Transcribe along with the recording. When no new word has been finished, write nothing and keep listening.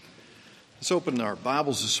Let's open our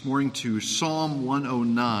Bibles this morning to Psalm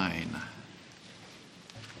 109.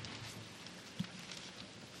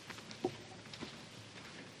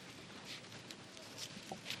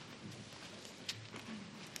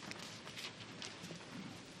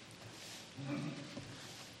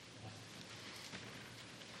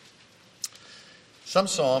 Some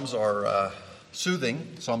psalms are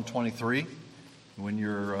soothing. Psalm 23, when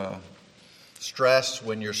you're stressed,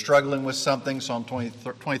 when you're struggling with something. Psalm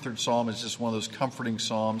 23rd Psalm is just one of those comforting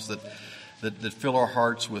psalms that fill our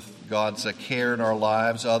hearts with God's care in our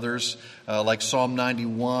lives. Others, like Psalm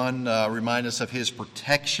 91, remind us of His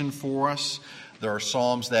protection for us. There are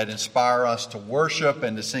psalms that inspire us to worship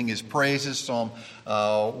and to sing His praises. Psalm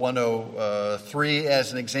 103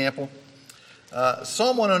 as an example.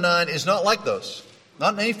 Psalm 109 is not like those.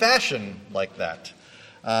 Not in any fashion like that.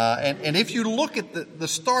 And if you look at the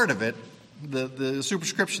start of it, the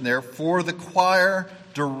superscription there, for the choir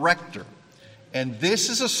director. And this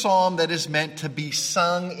is a psalm that is meant to be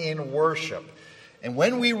sung in worship. And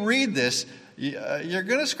when we read this, you're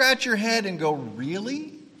going to scratch your head and go,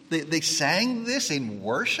 really? They sang this in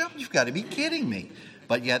worship? You've got to be kidding me.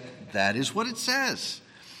 But yet, that is what it says.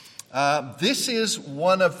 This is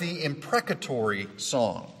one of the imprecatory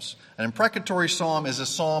psalms. An imprecatory psalm is a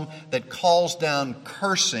psalm that calls down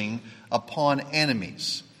cursing upon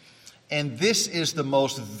enemies. And this is the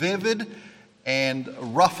most vivid and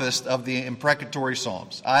roughest of the imprecatory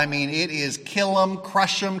psalms. I mean, it is kill them,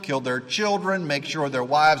 crush them, kill their children, make sure their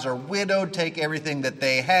wives are widowed, take everything that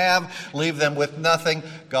they have, leave them with nothing.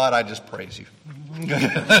 God, I just praise you.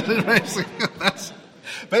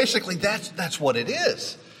 Basically, that's what it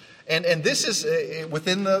is. And this is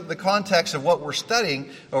within the context of what we're studying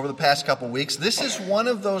over the past couple of weeks. This is one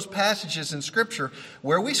of those passages in Scripture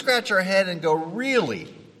where we scratch our head and go,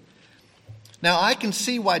 really? Now, I can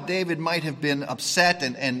see why David might have been upset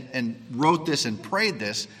and wrote this and prayed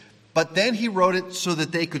this, but then he wrote it so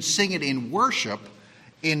that they could sing it in worship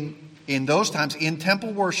in those times, in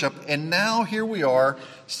temple worship. And now here we are,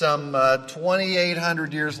 some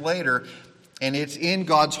 2,800 years later, and it's in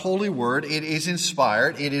God's holy word. It is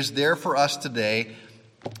inspired. It is there for us today.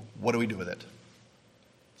 What do we do with it?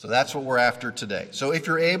 So that's what we're after today. So if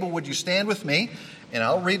you're able, would you stand with me? And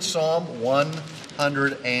I'll read Psalm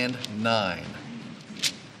 109.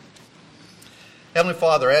 Heavenly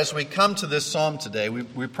Father, as we come to this psalm today,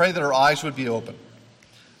 we pray that our eyes would be open.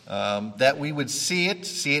 That we would see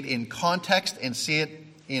it in context, and see it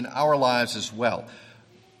in our lives as well.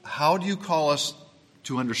 How do you call us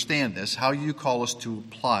to understand this? How do you call us to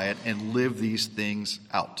apply it and live these things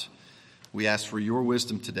out? We ask for your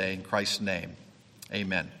wisdom today in Christ's name.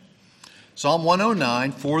 Amen. Psalm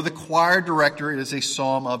 109, for the choir director, it is a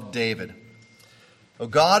psalm of David. O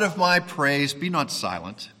God of my praise, be not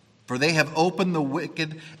silent, for they have opened the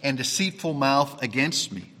wicked and deceitful mouth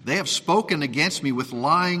against me. They have spoken against me with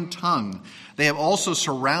lying tongue. They have also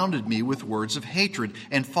surrounded me with words of hatred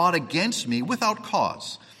and fought against me without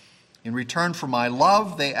cause. In return for my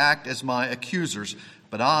love, they act as my accusers,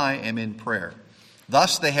 but I am in prayer.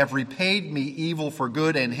 Thus they have repaid me evil for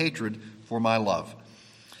good and hatred for my love.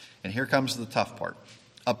 And here comes the tough part.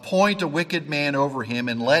 Appoint a wicked man over him,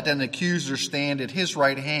 and let an accuser stand at his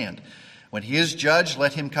right hand. When he is judged,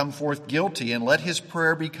 let him come forth guilty, and let his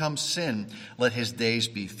prayer become sin. Let his days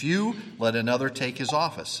be few, let another take his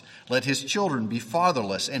office. Let his children be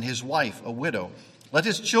fatherless, and his wife a widow. Let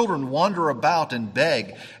his children wander about and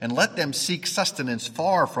beg, and let them seek sustenance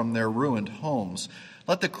far from their ruined homes.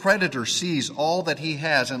 Let the creditor seize all that he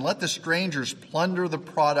has, and let the strangers plunder the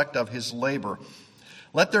product of his labor.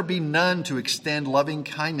 Let there be none to extend loving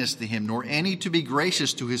kindness to him, nor any to be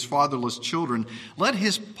gracious to his fatherless children. Let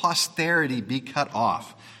his posterity be cut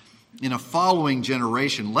off. In a following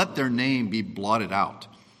generation, let their name be blotted out.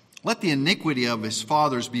 Let the iniquity of his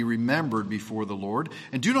fathers be remembered before the Lord,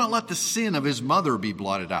 and do not let the sin of his mother be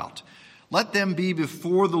blotted out. Let them be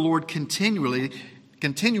before the Lord continually,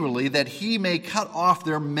 that he may cut off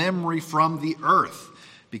their memory from the earth,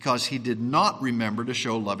 because he did not remember to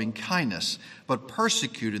show loving kindness, but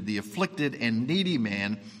persecuted the afflicted and needy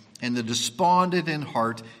man, and the despondent in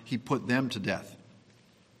heart he put them to death.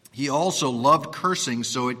 He also loved cursing,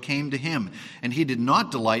 so it came to him, and he did not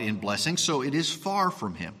delight in blessing, so it is far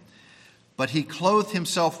from him. But he clothed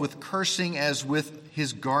himself with cursing as with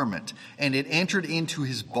his garment, and it entered into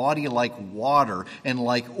his body like water, and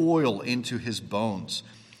like oil into his bones.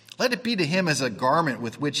 Let it be to him as a garment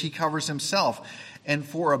with which he covers himself, and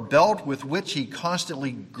for a belt with which he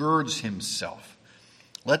constantly girds himself.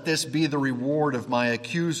 Let this be the reward of my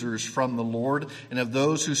accusers from the Lord, and of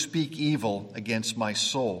those who speak evil against my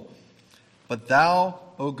soul. But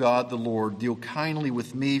O God the Lord, deal kindly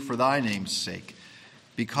with me for thy name's sake.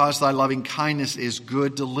 Because thy loving kindness is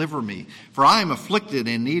good, deliver me. For I am afflicted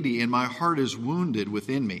and needy, and my heart is wounded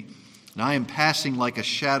within me. And I am passing like a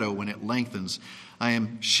shadow when it lengthens. I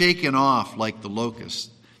am shaken off like the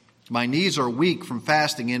locust. My knees are weak from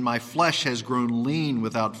fasting, and my flesh has grown lean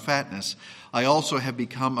without fatness. I also have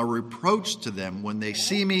become a reproach to them. When they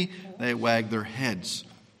see me, they wag their heads.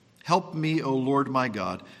 Help me, O Lord my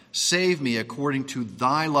God. Save me according to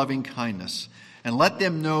thy loving kindness. And let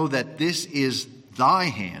them know that this is thy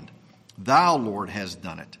hand. Thou, Lord, hast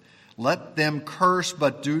done it. Let them curse,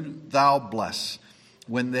 but do thou bless.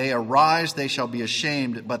 When they arise, they shall be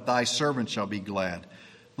ashamed, but thy servant shall be glad.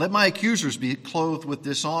 Let my accusers be clothed with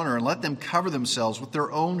dishonor, and let them cover themselves with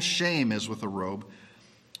their own shame as with a robe.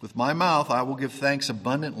 With my mouth I will give thanks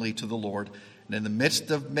abundantly to the Lord, and in the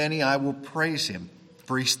midst of many I will praise him.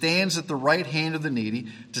 For he stands at the right hand of the needy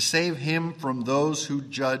to save him from those who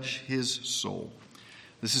judge his soul.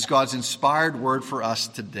 This is God's inspired word for us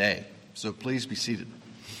today. So please be seated.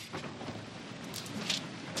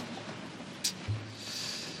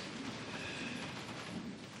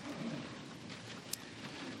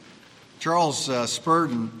 Charles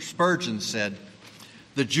Spurgeon said,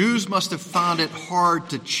 "The Jews must have found it hard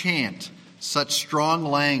to chant such strong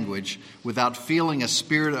language without feeling a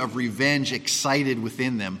spirit of revenge excited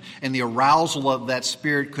within them, and the arousal of that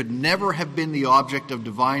spirit could never have been the object of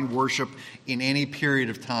divine worship in any period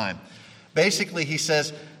of time." Basically, he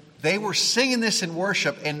says, they were singing this in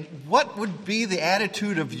worship, and what would be the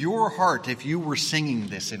attitude of your heart if you were singing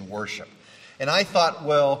this in worship? And I thought,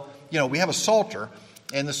 well, we have a psalter,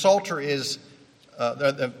 and the psalter is,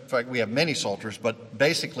 in fact, we have many psalters, but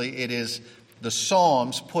basically it is the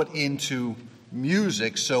Psalms put into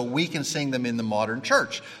music so we can sing them in the modern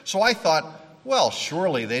church. So I thought, well,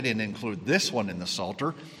 surely they didn't include this one in the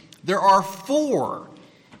psalter. There are four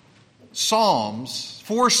songs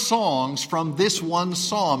from this one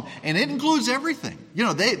psalm, and it includes everything.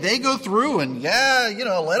 They go through and,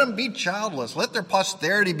 let them be childless. Let their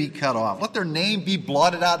posterity be cut off. Let their name be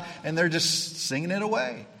blotted out, and they're just singing it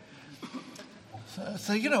away.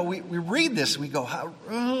 So we read this, we go,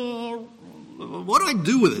 what do I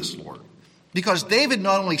do with this, Lord? Because David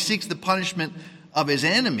not only seeks the punishment of his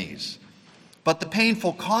enemies, but the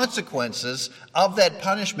painful consequences of that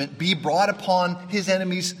punishment be brought upon his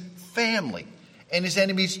enemies' family and his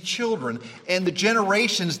enemies' children and the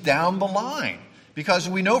generations down the line. Because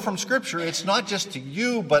we know from Scripture, it's not just to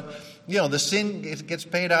you, but, the sin gets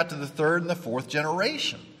paid out to the third and the fourth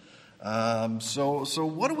generation. So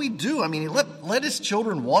what do we do? I mean, let his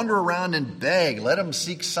children wander around and beg. Let them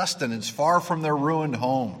seek sustenance far from their ruined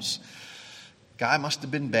homes. Guy must have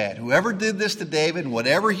been bad. Whoever did this to David, and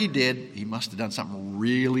whatever he did, he must have done something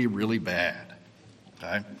really, really bad.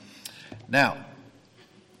 Okay? Now,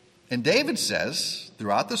 and David says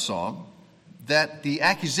throughout the psalm that the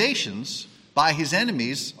accusations by his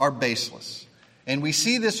enemies are baseless. And we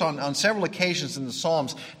see this on several occasions in the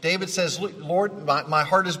Psalms. David says, Lord, my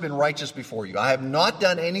heart has been righteous before you. I have not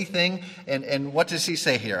done anything. And what does he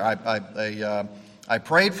say here? I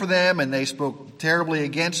prayed for them, and they spoke terribly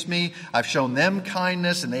against me. I've shown them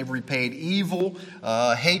kindness, and they've repaid evil,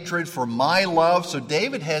 hatred for my love. So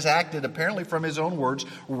David has acted, apparently from his own words,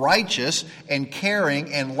 righteous and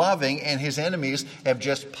caring and loving, and his enemies have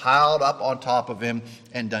just piled up on top of him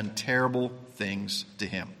and done terrible things to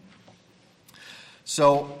him.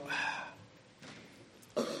 So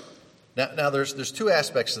now there's two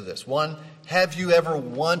aspects to this. One, have you ever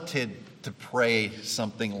wanted to pray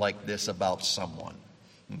something like this about someone?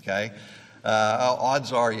 Okay?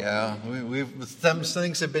 Odds are, yeah. Some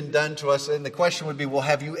things have been done to us, and the question would be, well,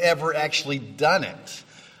 have you ever actually done it?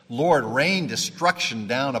 Lord, rain destruction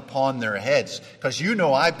down upon their heads, because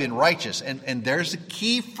I've been righteous. And there's a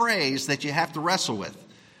key phrase that you have to wrestle with.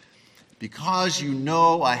 Because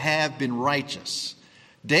I have been righteous.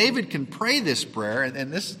 David can pray this prayer,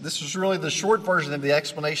 and this is really the short version of the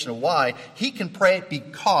explanation of why. He can pray it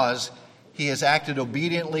because he has acted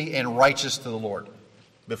obediently and righteous to the Lord,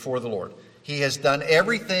 before the Lord. He has done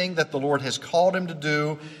everything that the Lord has called him to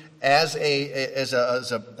do as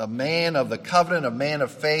a man of the covenant, a man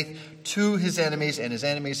of faith to his enemies, and his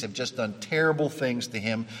enemies have just done terrible things to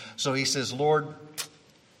him. So he says, Lord,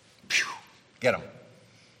 get them.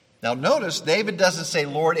 Now notice, David doesn't say,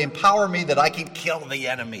 Lord, empower me that I can kill the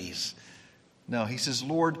enemies. No, he says,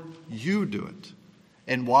 Lord, you do it.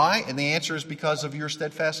 And why? And the answer is because of your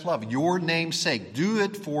steadfast love. Your name's sake. Do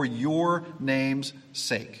it for your name's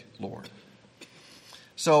sake, Lord.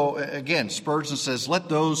 So again, Spurgeon says, let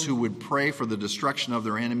those who would pray for the destruction of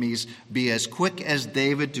their enemies be as quick as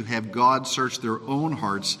David to have God search their own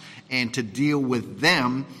hearts and to deal with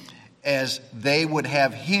them as they would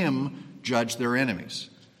have him judge their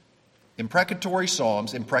enemies. Imprecatory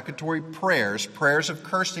psalms, imprecatory prayers, prayers of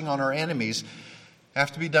cursing on our enemies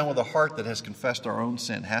have to be done with a heart that has confessed our own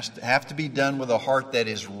sin, have to be done with a heart that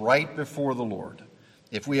is right before the Lord.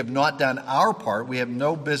 If we have not done our part, we have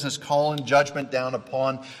no business calling judgment down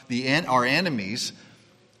upon our enemies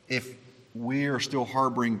if we are still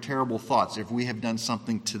harboring terrible thoughts. If we have done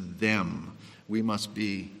something to them, we must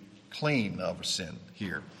be clean of sin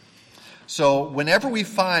here. So whenever we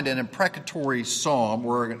find an imprecatory psalm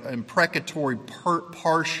or an imprecatory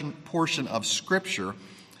portion of Scripture,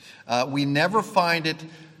 we never find it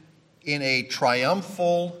in a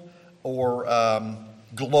triumphal or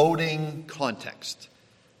gloating context.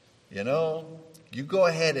 You know, you go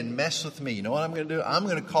ahead and mess with me. You know what I'm going to do? I'm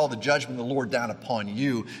going to call the judgment of the Lord down upon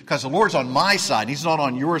you because the Lord's on my side. He's not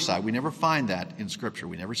on your side. We never find that in Scripture.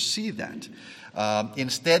 We never see that.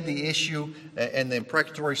 Instead, the issue and the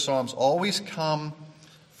imprecatory psalms always come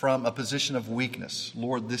from a position of weakness.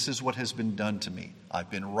 Lord, this is what has been done to me. I've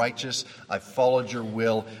been righteous. I've followed your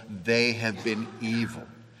will. They have been evil.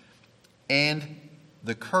 And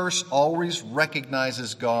the curse always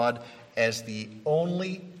recognizes God as the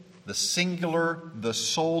singular, the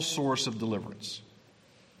sole source of deliverance.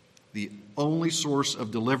 The only source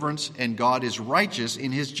of deliverance, and God is righteous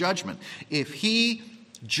in his judgment. If he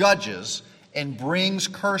judges and brings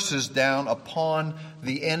curses down upon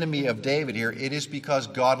the enemy of David here, it is because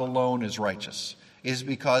God alone is righteous. It is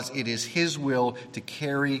because it is his will to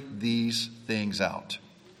carry these things out.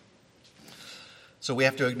 So we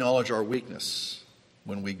have to acknowledge our weakness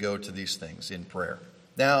when we go to these things in prayer.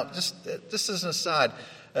 Now, just as an aside,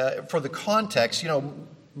 for the context,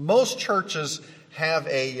 most churches have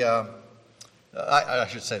I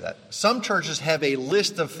should say that. Some churches have a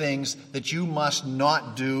list of things that you must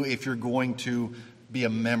not do if you're going to be a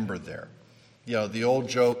member there. The old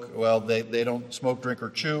joke, well, they don't smoke, drink, or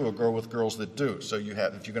chew, or go with girls that do. So if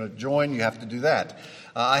you're going to join, you have to do that.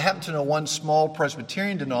 I happen to know one small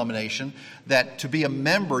Presbyterian denomination that to be a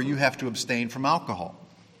member, you have to abstain from alcohol.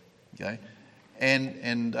 Okay?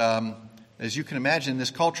 And as you can imagine, in this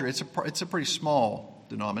culture, it's a pretty small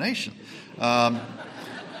denomination.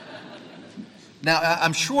 Now,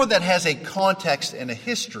 I'm sure that has a context and a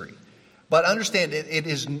history, but understand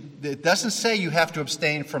it doesn't say you have to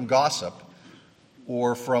abstain from gossip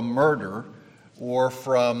or from murder or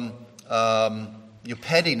from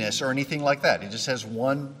pettiness or anything like that. It just has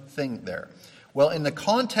one thing there. Well, in the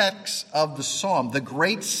context of the psalm, the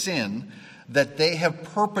great sin that they have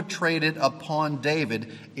perpetrated upon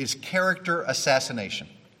David is character assassination.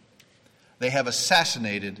 They have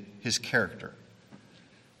assassinated his character.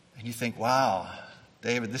 And you think, wow,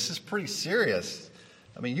 David, this is pretty serious.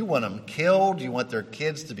 I mean, you want them killed. You want their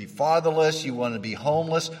kids to be fatherless. You want to be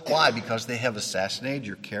homeless. Why? Because they have assassinated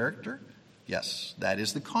your character? Yes, that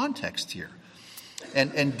is the context here.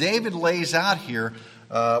 And David lays out here,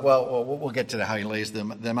 we'll get to how he lays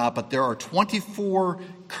them out, but there are 24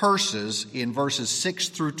 curses in verses 6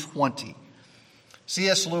 through 20.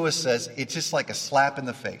 C.S. Lewis says it's just like a slap in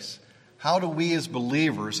the face. How do we as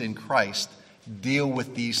believers in Christ deal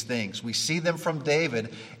with these things? We see them from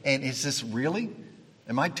David, and is this really?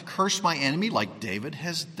 Am I to curse my enemy like David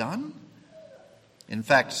has done? In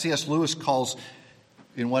fact, C.S. Lewis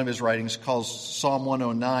in one of his writings, calls Psalm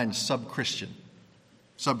 109 sub-Christian.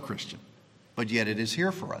 But yet it is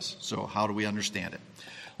here for us. So how do we understand it?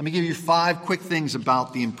 Let me give you 5 quick things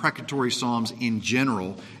about the imprecatory psalms in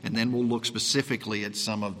general, and then we'll look specifically at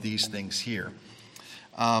some of these things here.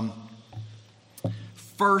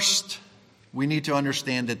 First, we need to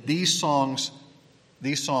understand that these psalms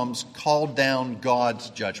call down God's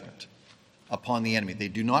judgment upon the enemy. They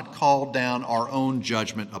do not call down our own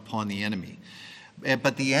judgment upon the enemy.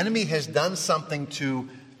 But the enemy has done something to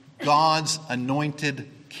God's anointed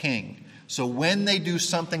king. So when they do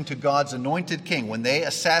something to God's anointed king, when they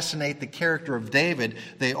assassinate the character of David,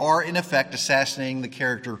 they are in effect assassinating the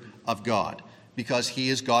character of God, because he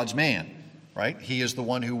is God's man, right? He is the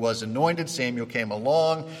one who was anointed. Samuel came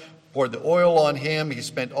along, poured the oil on him. He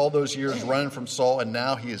spent all those years running from Saul, and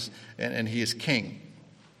now he is king.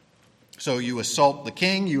 So you assault the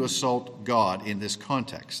king, you assault God in this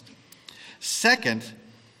context. Second,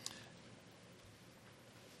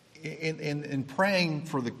 in praying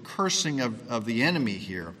for the cursing of the enemy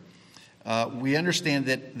here, we understand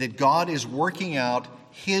that God is working out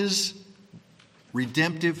his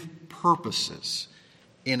redemptive purposes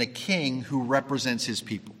in a king who represents his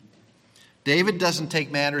people. David doesn't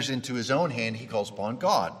take matters into his own hand. He calls upon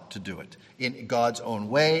God to do it in God's own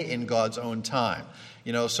way, in God's own time.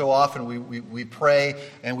 So often we pray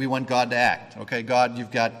and we want God to act. Okay, God,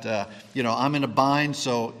 you've got, I'm in a bind,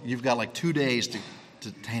 so you've got like 2 days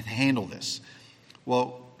to handle this.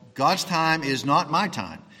 Well, God's time is not my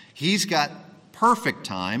time. He's got perfect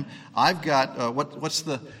time. I've got, what's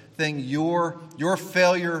the thing? Your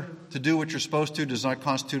failure to do what you're supposed to does not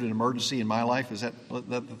constitute an emergency in my life. Is that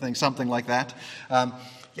the thing? Something like that?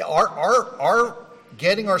 Our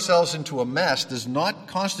getting ourselves into a mess does not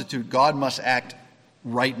constitute God must act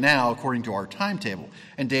right now according to our timetable.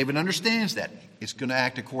 And David understands that. It's going to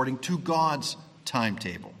act according to God's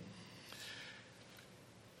timetable.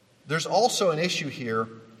 There's also an issue here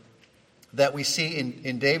that we see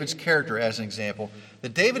in David's character as an example,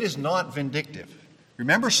 that David is not vindictive.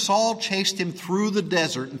 Remember, Saul chased him through the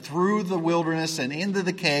desert and through the wilderness and into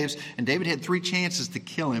the caves, and David had 3 chances to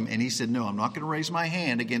kill him, and he said, no, I'm not going to raise my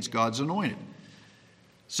hand against God's anointed.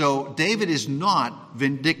 So David is not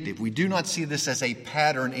vindictive. We do not see this as a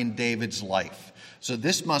pattern in David's life. So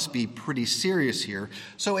this must be pretty serious here.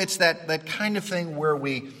 So it's that kind of thing where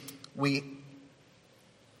we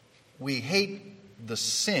hate the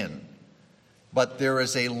sin, but there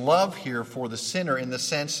is a love here for the sinner in the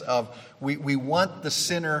sense of we want the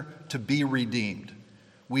sinner to be redeemed.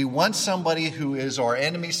 We want somebody who is our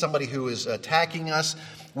enemy, somebody who is attacking us.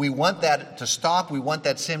 We want that to stop. We want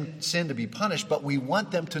that sin to be punished, but we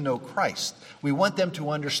want them to know Christ. We want them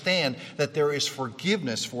to understand that there is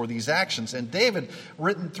forgiveness for these actions. And David,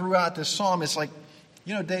 written throughout this psalm, is like,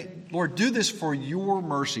 Lord, do this for your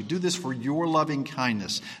mercy. Do this for your loving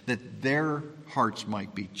kindness, that their hearts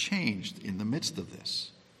might be changed in the midst of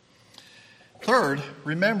this. Third,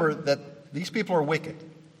 remember that these people are wicked.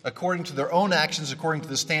 According to their own actions, according to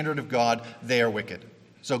the standard of God, they are wicked.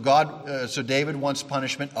 So David wants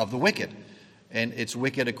punishment of the wicked, and it's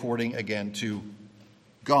wicked according, again, to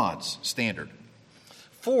God's standard.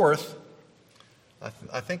 Fourth,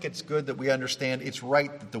 I think it's good that we understand it's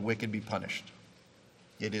right that the wicked be punished.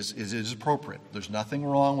 It is appropriate. There's nothing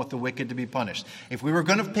wrong with the wicked to be punished. If we were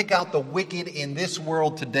going to pick out the wicked in this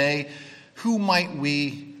world today, who might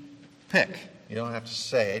we pick? You don't have to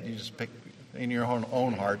say it. You just pick in your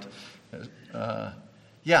own heart.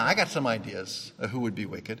 I got some ideas of who would be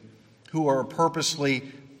wicked, who are purposely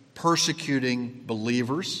persecuting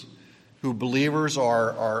believers, who believers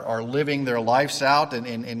are living their lives out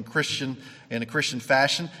in a Christian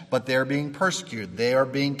fashion, but they're being persecuted. They are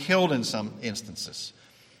being killed in some instances.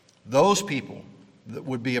 Those people that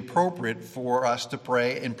would be appropriate for us to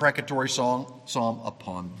pray in precatory psalm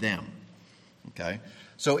upon them. Okay?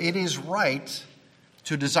 So it is right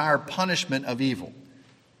to desire punishment of evil.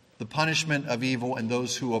 The punishment of evil and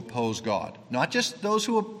those who oppose God. Not those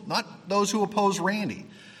who oppose Randy.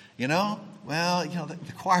 The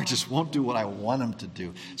choir just won't do what I want them to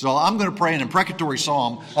do. So I'm going to pray an imprecatory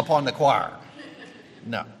psalm upon the choir.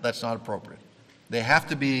 No, that's not appropriate. They have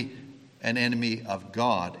to be an enemy of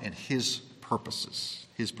God and His purposes.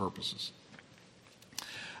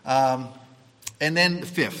 And then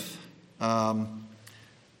fifth,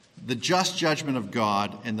 the just judgment of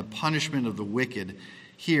God and the punishment of the wicked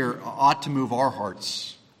here ought to move our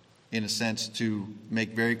hearts, in a sense, to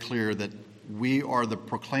make very clear that we are the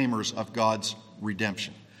proclaimers of God's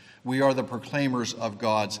redemption. We are the proclaimers of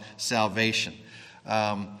God's salvation.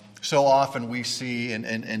 So often we see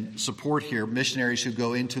and support here missionaries who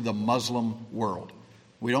go into the Muslim world.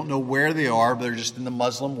 We don't know where they are, but they're just in the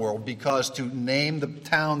Muslim world, because to name the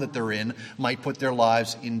town that they're in might put their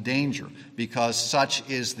lives in danger, because such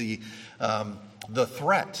is the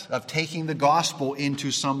threat of taking the gospel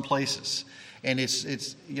into some places. And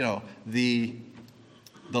it's the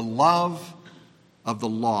love of the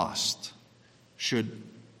lost should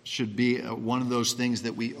be one of those things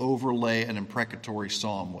that we overlay an imprecatory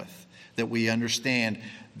psalm with, that we understand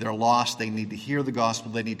they're lost, they need to hear the gospel,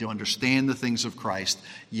 they need to understand the things of Christ.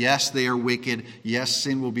 Yes, they are wicked, yes,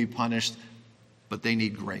 sin will be punished, but they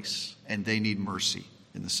need grace and they need mercy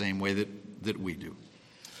in the same way that we do.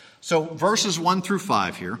 So verses 1 through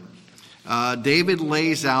 5 here, David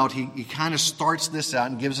lays out, he kind of starts this out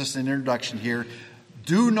and gives us an introduction here.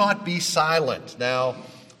 Do not be silent. Now,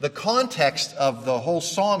 the context of the whole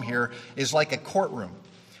psalm here is like a courtroom.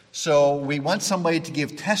 So we want somebody to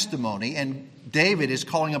give testimony, and David is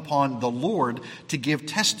calling upon the Lord to give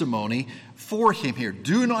testimony for him here.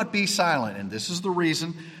 Do not be silent. And this is the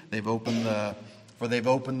reason they've opened the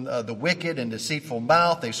wicked and deceitful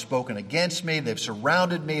mouth. They've spoken against me. They've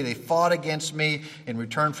surrounded me. They fought against me. In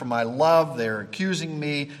return for my love, they're accusing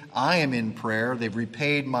me. I am in prayer. They've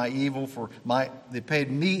repaid me evil for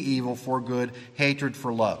good, hatred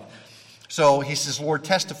for love. So he says, Lord,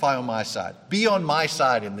 testify on my side. Be on my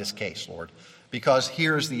side in this case, Lord, because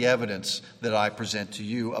here's the evidence that I present to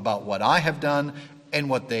you about what I have done and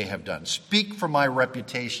what they have done. Speak for my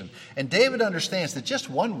reputation. And David understands that just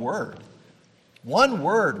one word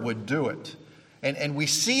would do it. And we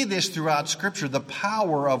see this throughout Scripture, the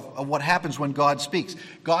power of what happens when God speaks.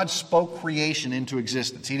 God spoke creation into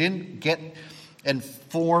existence. He didn't get and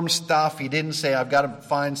form stuff. He didn't say, I've got to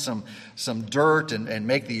find some dirt and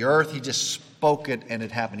make the earth. He just spoke it and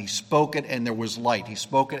it happened. He spoke it and there was light. He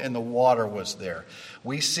spoke it and the water was there.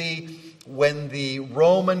 We see when the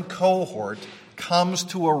Roman cohort comes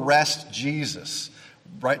to arrest Jesus,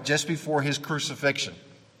 right just before his crucifixion.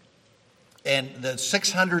 And the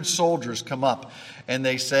 600 soldiers come up and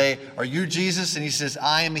they say, are you Jesus? And he says,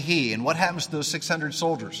 I am he. And what happens to those 600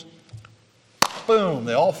 soldiers? Boom,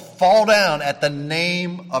 they all fall down at the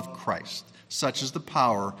name of Christ. Such is the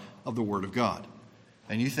power of the Word of God.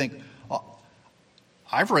 And you think, oh,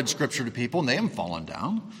 I've read Scripture to people and they haven't fallen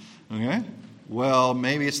down. Okay? Well,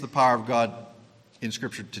 maybe it's the power of God in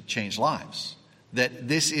Scripture to change lives. That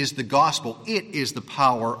this is the gospel. It is the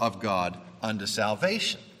power of God unto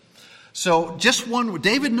salvation. So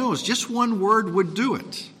David knows just one word would do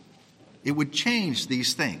it. It would change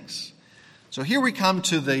these things. So here we come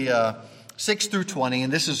to the 6 through 20,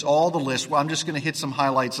 and this is all the list. Well, I'm just going to hit some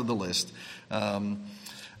highlights of the list.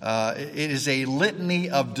 It is a litany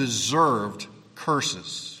of deserved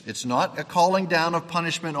curses. It's not a calling down of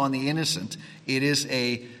punishment on the innocent. It is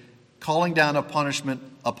a calling down of punishment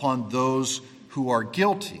upon those who are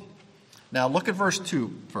guilty. Now look at verse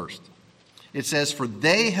 2 first. It says, for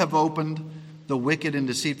they have opened the wicked and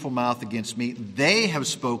deceitful mouth against me. They have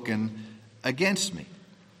spoken against me.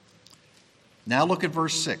 Now look at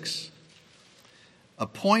verse 6.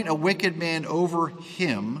 Appoint a wicked man over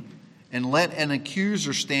him, and let an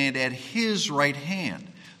accuser stand at his right hand.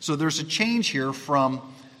 So there's a change here from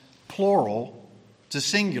plural to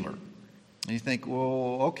singular. And you think,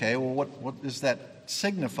 well, okay, well, what does that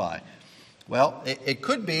signify? Well, it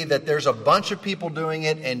could be that there's a bunch of people doing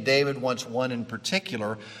it and David wants one in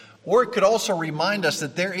particular. Or it could also remind us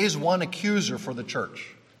that there is one accuser for the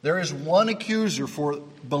church. There is one accuser for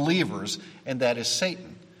believers, and that is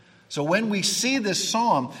Satan. So when we see this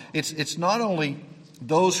psalm, it's not only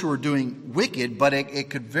those who are doing wicked, but it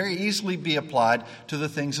could very easily be applied to the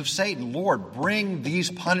things of Satan. Lord, bring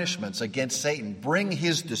these punishments against Satan. Bring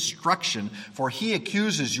his destruction, for he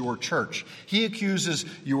accuses your church. He accuses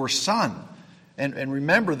your son. And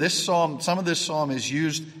remember, this psalm, some of this psalm is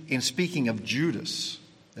used in speaking of Judas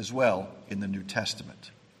as well in the New Testament.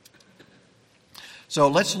 So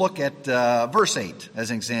let's look at verse 8 as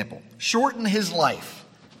an example. Shorten his life.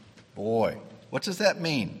 Boy, what does that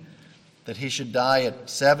mean? That he should die at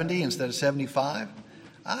 70 instead of 75?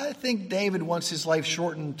 I think David wants his life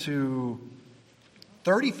shortened to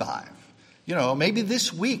 35. Maybe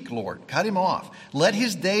this week, Lord, cut him off. Let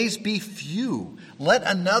his days be few. Let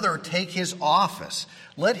another take his office.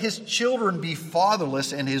 Let his children be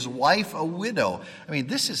fatherless and his wife a widow. I mean,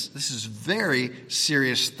 this is very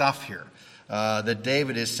serious stuff here that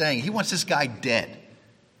David is saying. He wants this guy dead.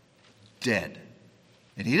 Dead.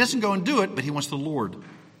 And he doesn't go and do it, but he wants the Lord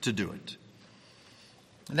to do it.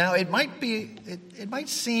 Now, it might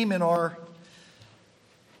seem in our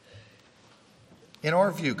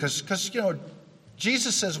view, because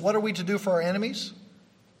Jesus says, what are we to do for our enemies?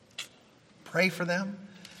 Pray for them.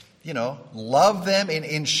 Love them.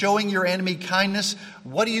 In showing your enemy kindness,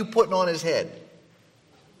 what are you putting on his head?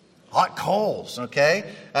 Hot coals, okay?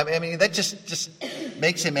 I mean, that just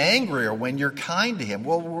makes him angrier when you're kind to him.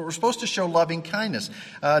 Well, we're supposed to show loving kindness.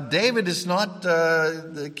 David is not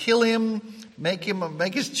kill him, make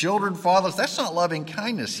his children fatherless. That's not loving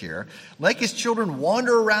kindness here. Make his children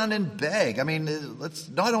wander around and beg. I mean, let's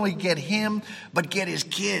not only get him, but get his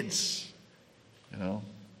kids.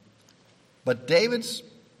 But David's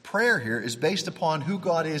prayer here is based upon who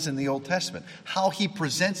God is in the Old Testament, how he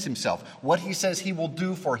presents himself, what he says he will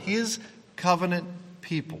do for his covenant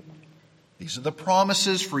people. These are the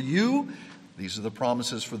promises for you. These are the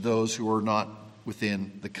promises for those who are not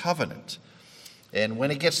within the covenant. And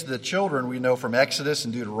when it gets to the children, we know from Exodus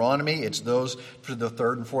and Deuteronomy, it's those for the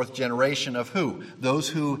third and fourth generation of who? Those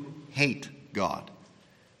who hate God.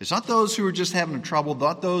 It's not those who are just having trouble,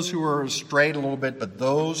 not those who are strayed a little bit, but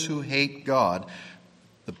those who hate God.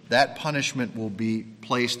 That punishment will be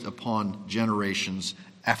placed upon generations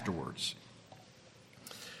afterwards.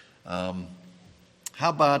 How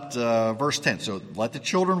about verse 10? So let the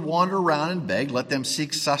children wander around and beg. Let them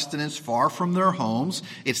seek sustenance far from their homes.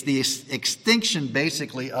 It's the extinction,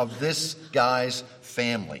 basically, of this guy's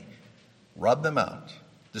family. Rub them out.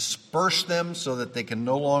 Disperse them so that they can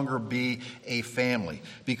no longer be a family.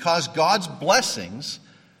 Because God's blessings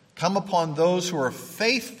come upon those who are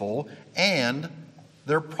faithful and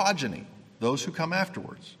their progeny, those who come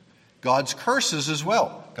afterwards. God's curses as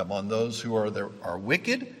well come on those who are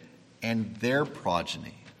wicked and their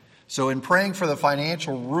progeny. So in praying for the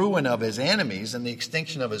financial ruin of his enemies and the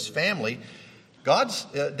extinction of his family,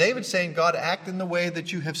 David's saying, God, act in the way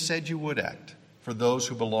that you have said you would act for those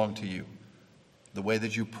who belong to you, the way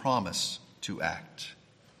that you promise to act.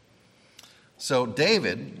 So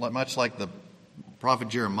David, much like the prophet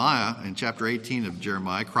Jeremiah in chapter 18 of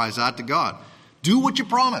Jeremiah, cries out to God, do what you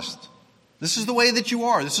promised. This is the way that you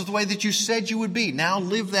are. This is the way that you said you would be. Now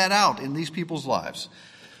live that out in these people's lives.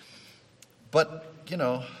 But,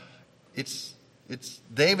 it's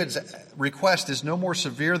David's request is no more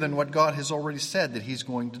severe than what God has already said that he's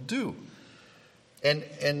going to do.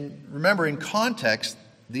 And remember, in context,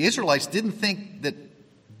 the Israelites didn't think that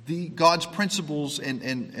God's principles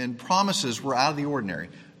and promises were out of the ordinary.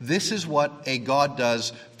 This is what a God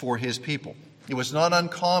does for his people. It was not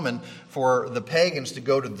uncommon for the pagans to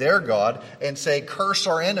go to their God and say, curse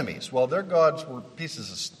our enemies. Well, their gods were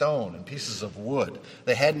pieces of stone and pieces of wood.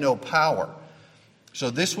 They had no power. So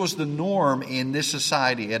this was the norm in this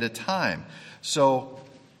society at a time. So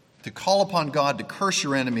to call upon God to curse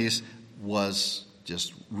your enemies was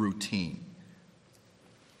just routine.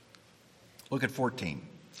 Look at 14.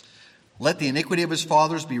 Let the iniquity of his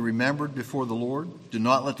fathers be remembered before the Lord. Do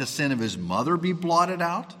not let the sin of his mother be blotted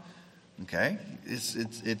out. Okay, he's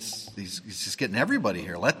just getting everybody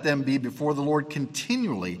here. Let them be before the Lord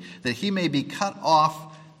continually, that he may cut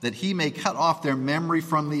off their memory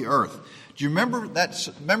from the earth. Do you remember that?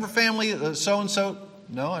 Remember family so and so?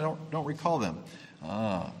 No, I don't recall them.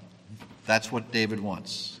 That's what David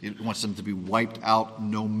wants. He wants them to be wiped out,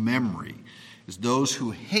 no memory. It's those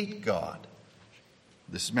who hate God.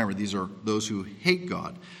 Remember, these are those who hate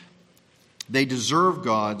God. They deserve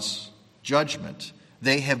God's judgment.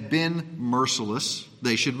 They have been merciless.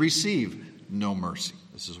 They should receive no mercy.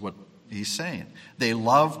 This is what he's saying. They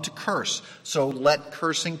love to curse, so let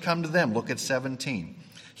cursing come to them. Look at 17.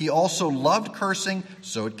 He also loved cursing,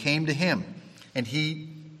 so it came to him. And he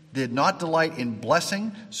did not delight in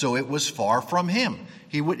blessing, so it was far from him.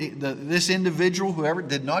 This individual, whoever,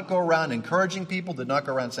 did not go around encouraging people, did not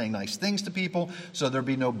go around saying nice things to people, so there'd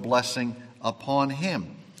be no blessing upon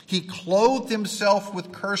him. He clothed himself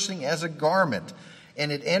with cursing as a garment,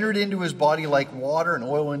 and it entered into his body like water and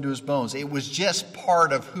oil into his bones. It was just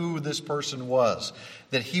part of who this person was,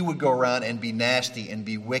 that he would go around and be nasty and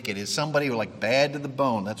be wicked. Is somebody like bad to the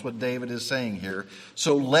bone. That's what David is saying here.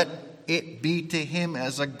 So let it be to him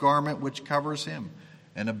as a garment which covers him,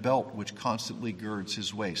 and a belt which constantly girds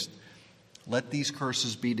his waist. Let these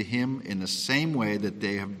curses be to him in the same way that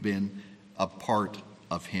they have been a part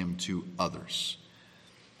of him to others.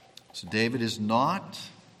 So David is not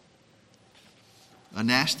a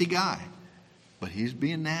nasty guy, but he's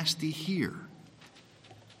being nasty here.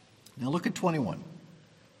 Now look at 21.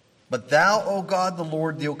 But thou, O God, the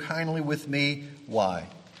Lord, deal kindly with me. Why?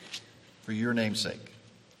 For your name's sake.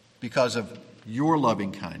 Because of your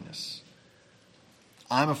loving kindness.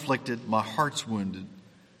 I'm afflicted, my heart's wounded.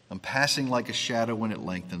 I'm passing like a shadow when it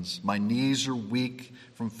lengthens. My knees are weak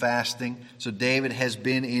from fasting. So David has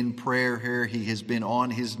been in prayer here. He has been on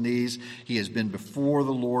his knees. He has been before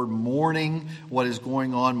the Lord, mourning what is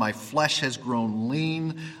going on. My flesh has grown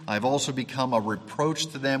lean. I've also become a reproach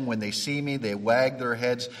to them. When they see me, they wag their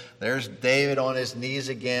heads. There's David on his knees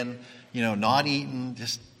again, not eating.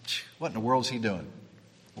 Just, what in the world is he doing?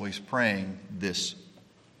 Well, he's praying this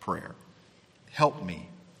prayer. Help me,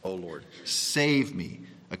 O Lord. Save me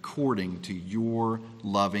according to your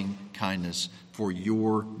loving kindness for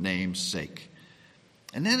your name's sake.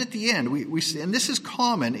 And then at the end, we see, and this is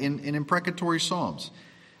common in imprecatory psalms.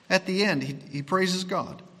 At the end, he praises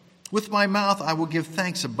God. With my mouth I will give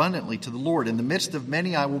thanks abundantly to the Lord. In the midst of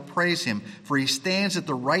many I will praise him, for he stands at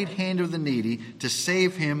the right hand of the needy to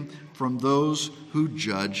save him from those who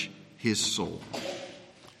judge his soul.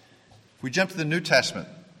 If we jump to the New Testament,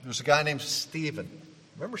 there's a guy named Stephen.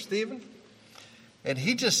 Remember Stephen? And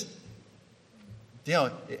he just,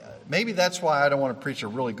 maybe that's why I don't want to preach a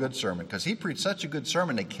really good sermon, because he preached such a good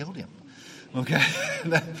sermon they killed him. Okay?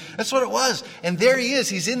 That's what it was. And there he is.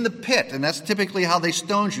 He's in the pit. And that's typically how they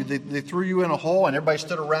stoned you. They threw you in a hole and everybody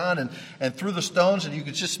stood around and threw the stones. And you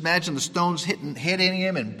could just imagine the stones hitting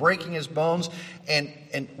him and breaking his bones.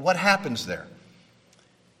 And what happens there?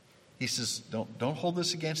 He says, don't hold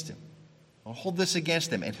this against him. Don't hold this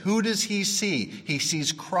against him. And who does he see? He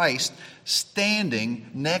sees Christ standing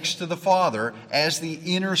next to the Father as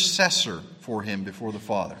the intercessor for him before the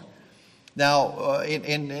Father. Now,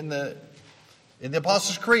 in the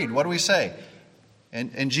Apostles' Creed, what do we say?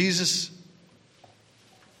 And Jesus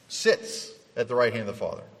sits at the right hand of the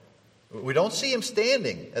Father. We don't see him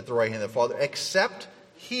standing at the right hand of the Father, except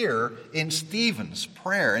here in Stephen's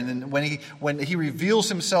prayer. And then when he reveals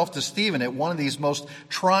himself to Stephen at one of these most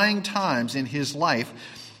trying times in his life,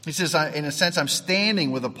 he says, in a sense, I'm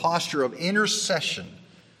standing with a posture of intercession,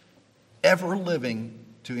 ever living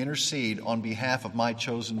to intercede on behalf of my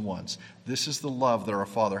chosen ones. This is the love that our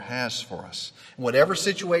Father has for us. In whatever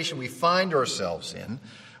situation we find ourselves in,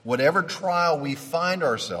 whatever trial we find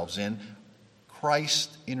ourselves in,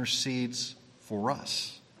 Christ intercedes for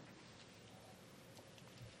us.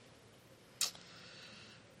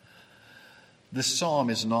 This psalm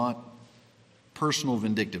is not personal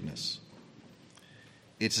vindictiveness.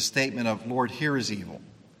 It's a statement of, Lord, here is evil.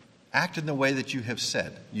 Act in the way that you have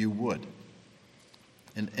said you would.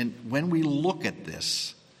 And when we look at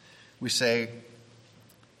this, we say,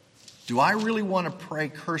 do I really want to pray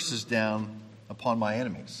curses down upon my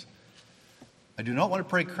enemies? I do not want to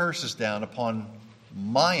pray curses down upon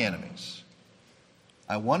my enemies.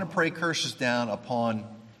 I want to pray curses down upon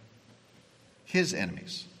his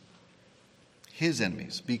enemies. His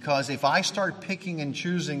enemies. Because if I start picking and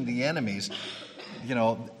choosing the enemies,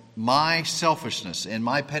 my selfishness and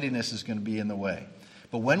my pettiness is going to be in the way.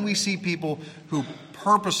 But when we see people who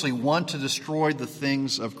purposely want to destroy the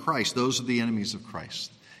things of Christ, those are the enemies of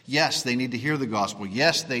Christ. Yes, they need to hear the gospel.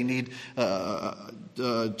 Yes, they need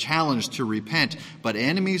challenge to repent. But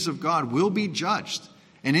enemies of God will be judged.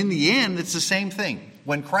 And in the end, it's the same thing.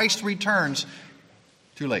 When Christ returns,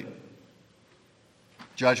 too late.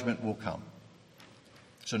 Judgment will come.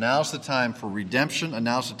 So now's the time for redemption, and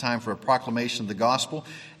now's the time for a proclamation of the gospel.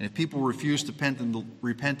 And if people refuse to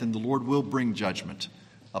repent, then the Lord will bring judgment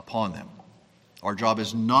upon them. Our job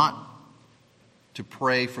is not to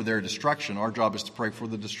pray for their destruction. Our job is to pray for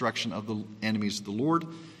the destruction of the enemies of the Lord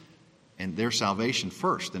and their salvation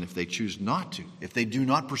first. And if they choose not to, if they do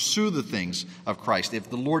not pursue the things of Christ, if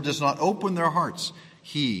the Lord does not open their hearts,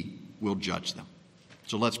 he will judge them.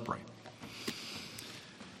 So let's pray.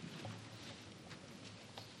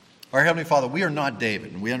 Our Heavenly Father, we are not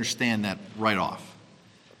David, and we understand that right off.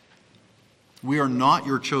 We are not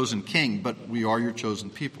your chosen king, but we are your chosen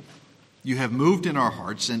people. You have moved in our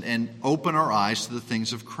hearts and opened our eyes to the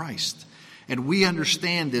things of Christ. And we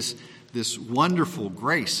understand this wonderful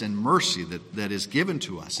grace and mercy that is given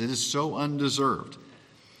to us. It is so undeserved.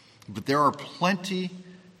 But there are plenty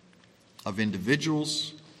of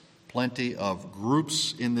individuals, plenty of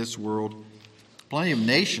groups in this world, plenty of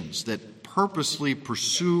nations that purposely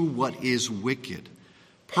pursue what is wicked,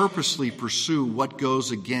 purposely pursue what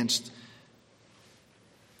goes against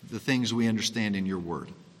the things we understand in your word.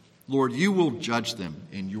 Lord, you will judge them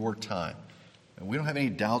in your time. And we don't have any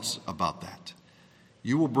doubts about that.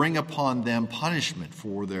 You will bring upon them punishment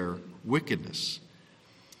for their wickedness.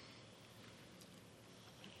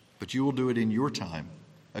 But you will do it in your time,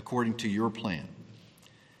 according to your plan.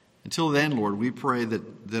 Until then, Lord, we pray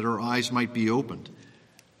that our eyes might be opened,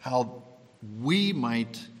 how we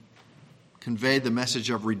might convey the message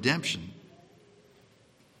of redemption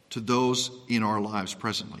to those in our lives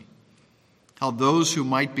presently. How those who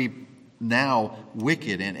might be now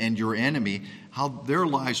wicked and your enemy, how their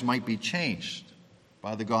lives might be changed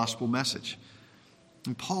by the gospel message.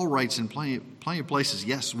 And Paul writes in plenty of places,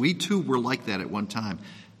 yes, we too were like that at one time.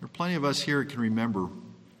 There are plenty of us here who can remember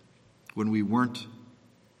when we weren't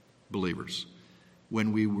believers,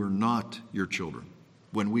 when we were not your children,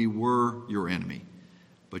 when we were your enemy.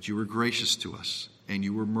 But you were gracious to us, and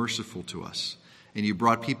you were merciful to us. And you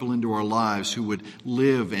brought people into our lives who would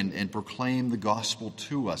live and proclaim the gospel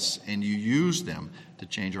to us, and you used them to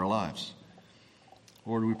change our lives.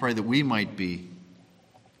 Lord, we pray that we might be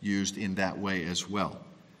used in that way as well.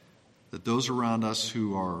 That those around us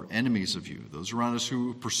who are enemies of you, those around us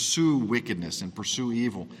who pursue wickedness and pursue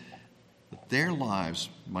evil, that their lives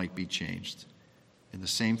might be changed in the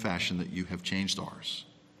same fashion that you have changed ours.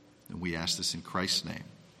 And we ask this in Christ's name.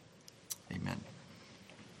 Amen.